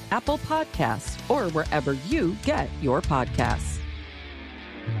app, Apple Podcasts, or wherever you get your podcasts.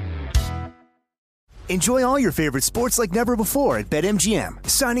 Enjoy all your favorite sports like never before at BetMGM.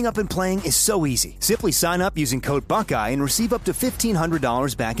 Signing up and playing is so easy. Simply sign up using code Buckeye and receive up to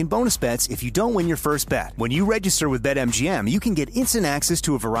 $1,500 back in bonus bets if you don't win your first bet. When you register with BetMGM, you can get instant access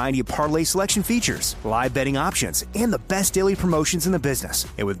to a variety of parlay selection features, live betting options, and the best daily promotions in the business.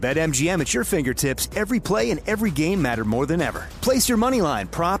 And with BetMGM at your fingertips, every play and every game matter more than ever. Place your moneyline,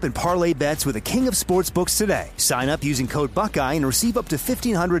 prop, and parlay bets with the king of sportsbooks today. Sign up using code Buckeye and receive up to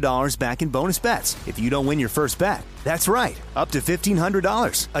 $1,500 back in bonus bets if you don't win your first bet. That's right, up to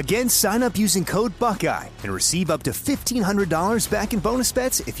 $1,500. Again, sign up using code Buckeye and receive up to $1,500 back in bonus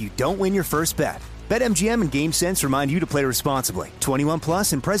bets if you don't win your first bet. BetMGM and GameSense remind you to play responsibly. 21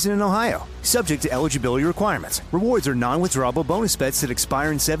 plus and present in Ohio. Subject to eligibility requirements. Rewards are non-withdrawable bonus bets that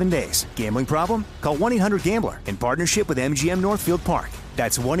expire in 7 days. Gambling problem? Call 1-800-GAMBLER in partnership with MGM Northfield Park.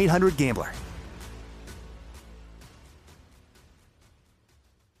 That's 1-800-GAMBLER.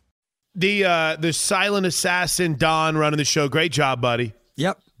 The silent assassin, Don, running the show. Great job, buddy.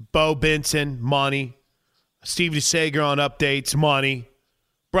 Yep. Bo Benson, money. Steve DeSager on updates, money.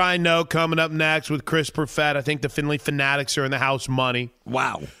 Brian Noe coming up next with Chris Perfett. I think the Finley Fanatics are in the house money.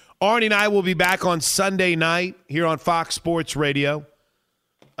 Wow. Arnie and I will be back on Sunday night here on Fox Sports Radio.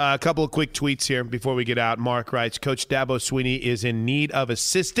 A couple of quick tweets here before we get out. Mark writes, Coach Dabo Swinney is in need of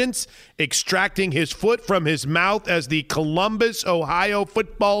assistance extracting his foot from his mouth as the Columbus, Ohio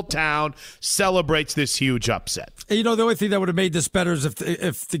football town celebrates this huge upset. You know, the only thing that would have made this better is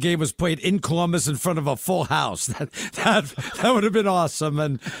if the game was played in Columbus in front of a full house. That would have been awesome.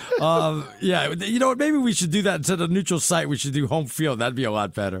 And, yeah, you know what? Maybe we should do that instead of neutral site. We should do home field. That'd be a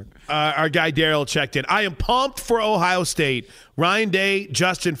lot better. Our guy Daryl checked in. I am pumped for Ohio State. Ryan Day,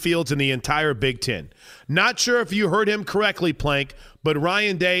 Justin Fields, and the entire Big Ten. Not sure if you heard him correctly, Plank, but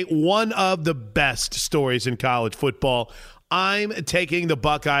Ryan Day, one of the best stories in college football. I'm taking the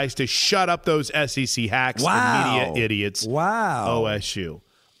Buckeyes to shut up those SEC hacks and media idiots. Wow. OSU.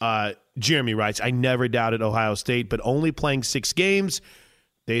 Jeremy writes, I never doubted Ohio State, but only playing 6 games,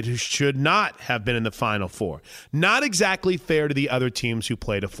 they should not have been in the Final Four. Not exactly fair to the other teams who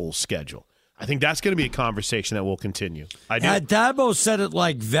played a full schedule. I think that's going to be a conversation that will continue. Had Dabo said it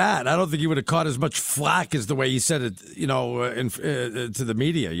like that, I don't think he would have caught as much flack as the way he said it, you know, to the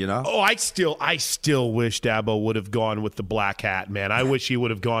media, you know? Oh, I still wish Dabo would have gone with the black hat, man. I wish he would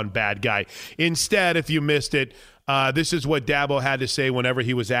have gone bad guy. Instead, if you missed it, this is what Dabo had to say whenever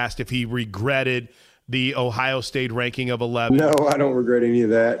he was asked if he regretted the Ohio State ranking of 11. No, I don't regret any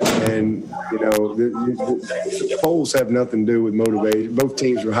of that. And, you know, the polls have nothing to do with motivation. Both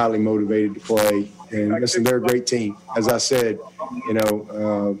teams were highly motivated to play. And, listen, they're a great team. As I said, you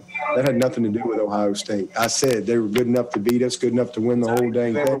know, that had nothing to do with Ohio State. I said they were good enough to beat us, good enough to win the whole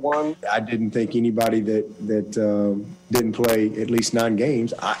dang thing. I didn't think anybody that didn't play at least 9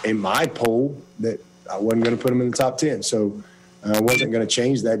 games, in my poll, that I wasn't going to put them in the top 10. So I wasn't going to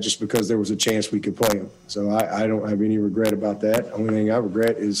change that just because there was a chance we could play them. So I don't have any regret about that. The only thing I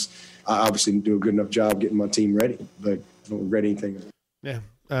regret is I obviously didn't do a good enough job getting my team ready, but I don't regret anything. Yeah.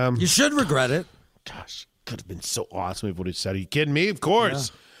 You should regret it. Gosh, could have been so awesome if he would have said, are you kidding me? Of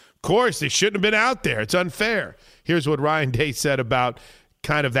course. Yeah. Of course, they shouldn't have been out there. It's unfair. Here's what Ryan Day said about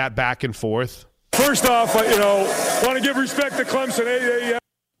kind of that back and forth. First off, you know, want to give respect to Clemson AAF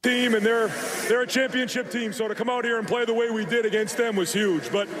team, and they're a championship team, so to come out here and play the way we did against them was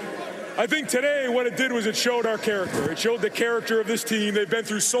huge. But I think today what it did was it showed our character. It showed the character of this team. They've been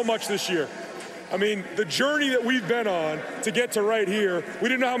through so much this year. I mean, the journey that we've been on to get to right here, we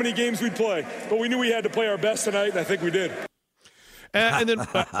didn't know how many games we'd play, but we knew we had to play our best tonight, and I think we did. And then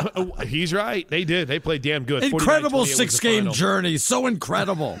he's right. They did. They played damn good. Incredible 6-game journey. So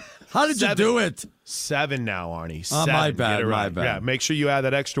incredible. How did you do it? 7 now, Arnie. 7. My bad. Right. My bad. Yeah, make sure you add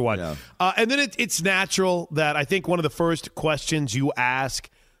that extra one. Yeah. And then it's natural that I think one of the first questions you ask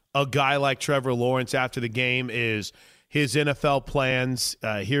a guy like Trevor Lawrence after the game is his NFL plans.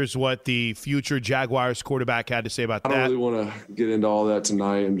 Here's what the future Jaguars quarterback had to say about that. I don't really want to get into all that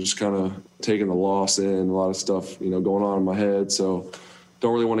tonight. I'm just kind of taking the loss in, a lot of stuff, going on in my head. So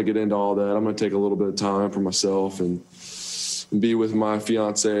don't really want to get into all that. I'm going to take a little bit of time for myself and be with my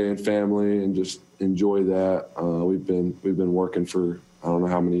fiance and family and just enjoy that. We've been working for I don't know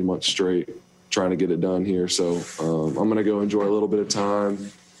how many months straight trying to get it done here. So I'm going to go enjoy a little bit of time.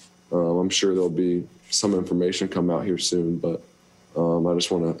 I'm sure there'll be some information come out here soon, but I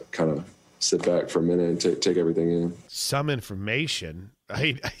just want to kind of sit back for a minute and take everything in. Some information.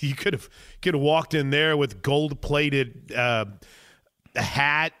 You could have walked in there with gold-plated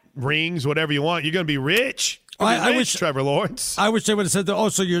hat, rings, whatever you want. You're going to be rich. I wish Trevor Lawrence. I wish they would have said that. Oh,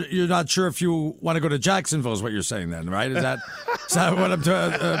 so you're not sure if you want to go to Jacksonville is what you're saying then, right? Is that what I'm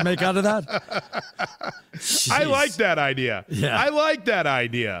to make out of that? Jeez. I like that idea. Yeah. I like that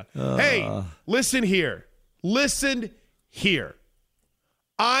idea. Hey, listen here. Listen here.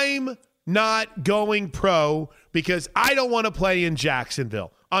 I'm not going pro because I don't want to play in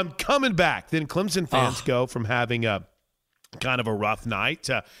Jacksonville. I'm coming back. Then Clemson fans go from having a kind of a rough night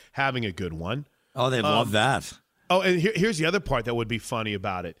to having a good one. Oh, they love that. Oh, and here's the other part that would be funny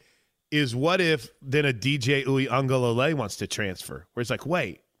about it is what if then a DJ Uiagalelei wants to transfer? Where it's like,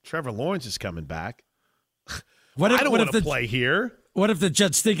 wait, Trevor Lawrence is coming back. I don't want to play here. What if the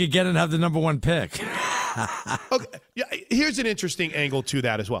Jets think again and have the number 1 pick? Okay, yeah, here's an interesting angle to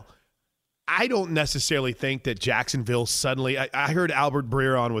that as well. I don't necessarily think that Jacksonville suddenly – I heard Albert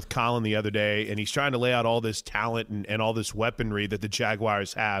Breer on with Colin the other day, and he's trying to lay out all this talent and all this weaponry that the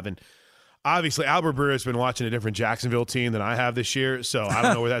Jaguars have, and obviously, Albert Breer has been watching a different Jacksonville team than I have this year, so I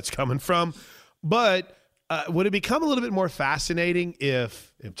don't know where that's coming from. But would it become a little bit more fascinating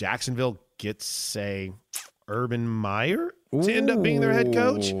if Jacksonville gets, say, Urban Meyer to end up being their head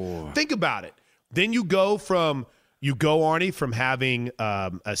coach? Think about it. Then you go from You go, Arnie, from having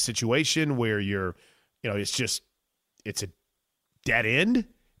a situation where it's a dead end.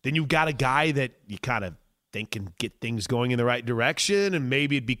 Then you've got a guy that you kind of think can get things going in the right direction, and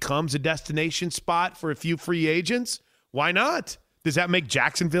maybe it becomes a destination spot for a few free agents. Why not? Does that make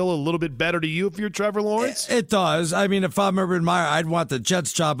Jacksonville a little bit better to you if you're Trevor Lawrence? It does. I mean, if I'm Urban Meyer, I'd want the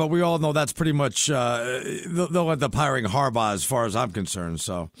Jets job, but we all know that's pretty much they'll end up hiring Harbaugh as far as I'm concerned.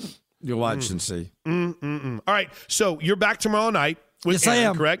 So you'll watch and see. All right. So you're back tomorrow night with Aaron, I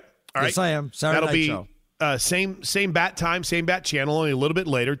am. correct? All right. Yes, I am. Saturday night show. Same bat time, same bat channel, only a little bit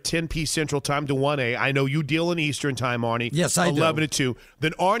later, 10 p. Central time to 1 a. I know you deal in Eastern time, Arnie. Yes, I do. 11 to 2.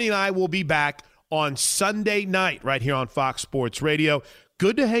 Then Arnie and I will be back on Sunday night right here on Fox Sports Radio.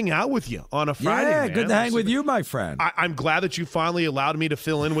 Good to hang out with you on a Friday, Yeah, man. good to hang with you, my friend. I'm glad that you finally allowed me to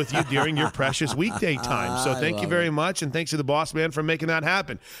fill in with you during your precious weekday time. So thank you very much, and thanks to the boss man for making that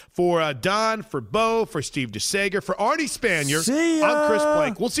happen. For Don, for Bo, for Steve DeSager, for Arnie Spanier, I'm Chris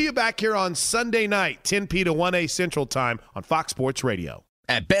Plank. We'll see you back here on Sunday night, 10 p. to 1 a. Central time on Fox Sports Radio.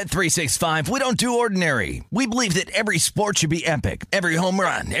 At Bet365, we don't do ordinary. We believe that every sport should be epic. Every home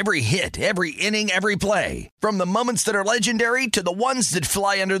run, every hit, every inning, every play. From the moments that are legendary to the ones that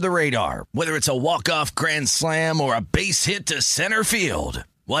fly under the radar. Whether it's a walk-off grand slam or a base hit to center field.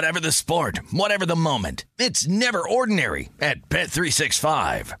 Whatever the sport, whatever the moment. It's never ordinary at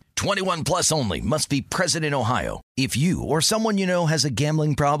Bet365. 21 plus only. Must be present in Ohio. If you or someone you know has a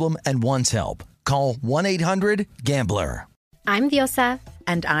gambling problem and wants help, call 1-800-GAMBLER. I'm Diosa.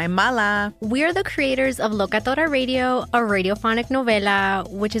 And I'm Mala. We're the creators of Locatora Radio, a radiophonic novela,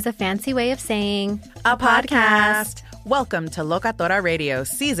 which is a fancy way of saying a podcast. Welcome to Locatora Radio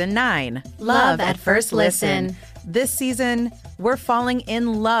Season 9. Love at First Listen. This season, we're falling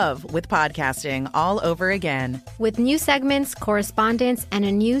in love with podcasting all over again. With new segments, correspondence, and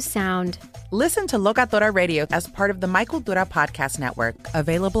a new sound. Listen to Locatora Radio as part of the My Cultura Podcast Network.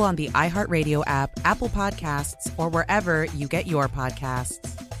 Available on the iHeartRadio app, Apple Podcasts, or wherever you get your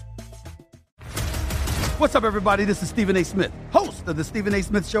podcasts. What's up, everybody? This is Stephen A. Smith, host of the Stephen A.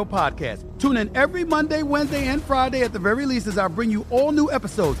 Smith Show podcast. Tune in every Monday, Wednesday, and Friday at the very least as I bring you all new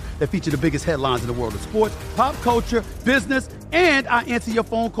episodes that feature the biggest headlines in the world of sports, pop culture, business, and I answer your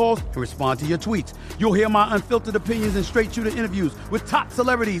phone calls and respond to your tweets. You'll hear my unfiltered opinions and straight-shooter interviews with top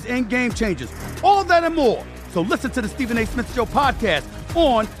celebrities and game changers. All of that and more. So listen to the Stephen A. Smith Show podcast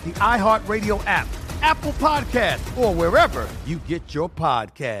on the iHeartRadio app, Apple Podcasts, or wherever you get your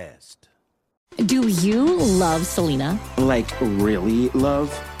podcast. Do you love Selena? Like, really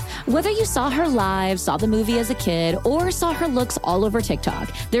love? Whether you saw her live, saw the movie as a kid, or saw her looks all over TikTok,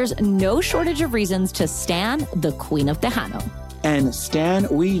 there's no shortage of reasons to stan the Queen of Tejano. And Stan,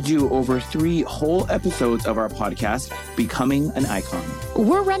 we do over 3 whole episodes of our podcast, Becoming an Icon.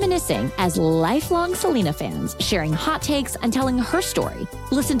 We're reminiscing as lifelong Selena fans, sharing hot takes and telling her story.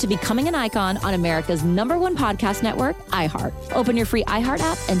 Listen to Becoming an Icon on America's #1 podcast network, iHeart. Open your free iHeart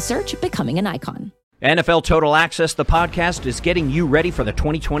app and search Becoming an Icon. NFL Total Access, the podcast, is getting you ready for the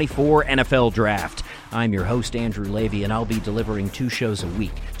 2024 NFL Draft. I'm your host, Andrew Levy, and I'll be delivering 2 shows a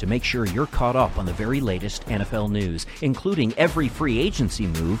week to make sure you're caught up on the very latest NFL news, including every free agency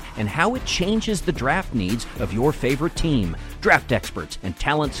move and how it changes the draft needs of your favorite team. Draft experts and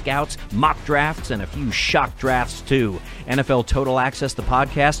talent scouts, mock drafts, and a few shock drafts, too. NFL Total Access, the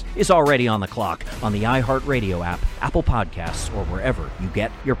podcast, is already on the clock on the iHeartRadio app, Apple Podcasts, or wherever you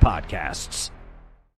get your podcasts.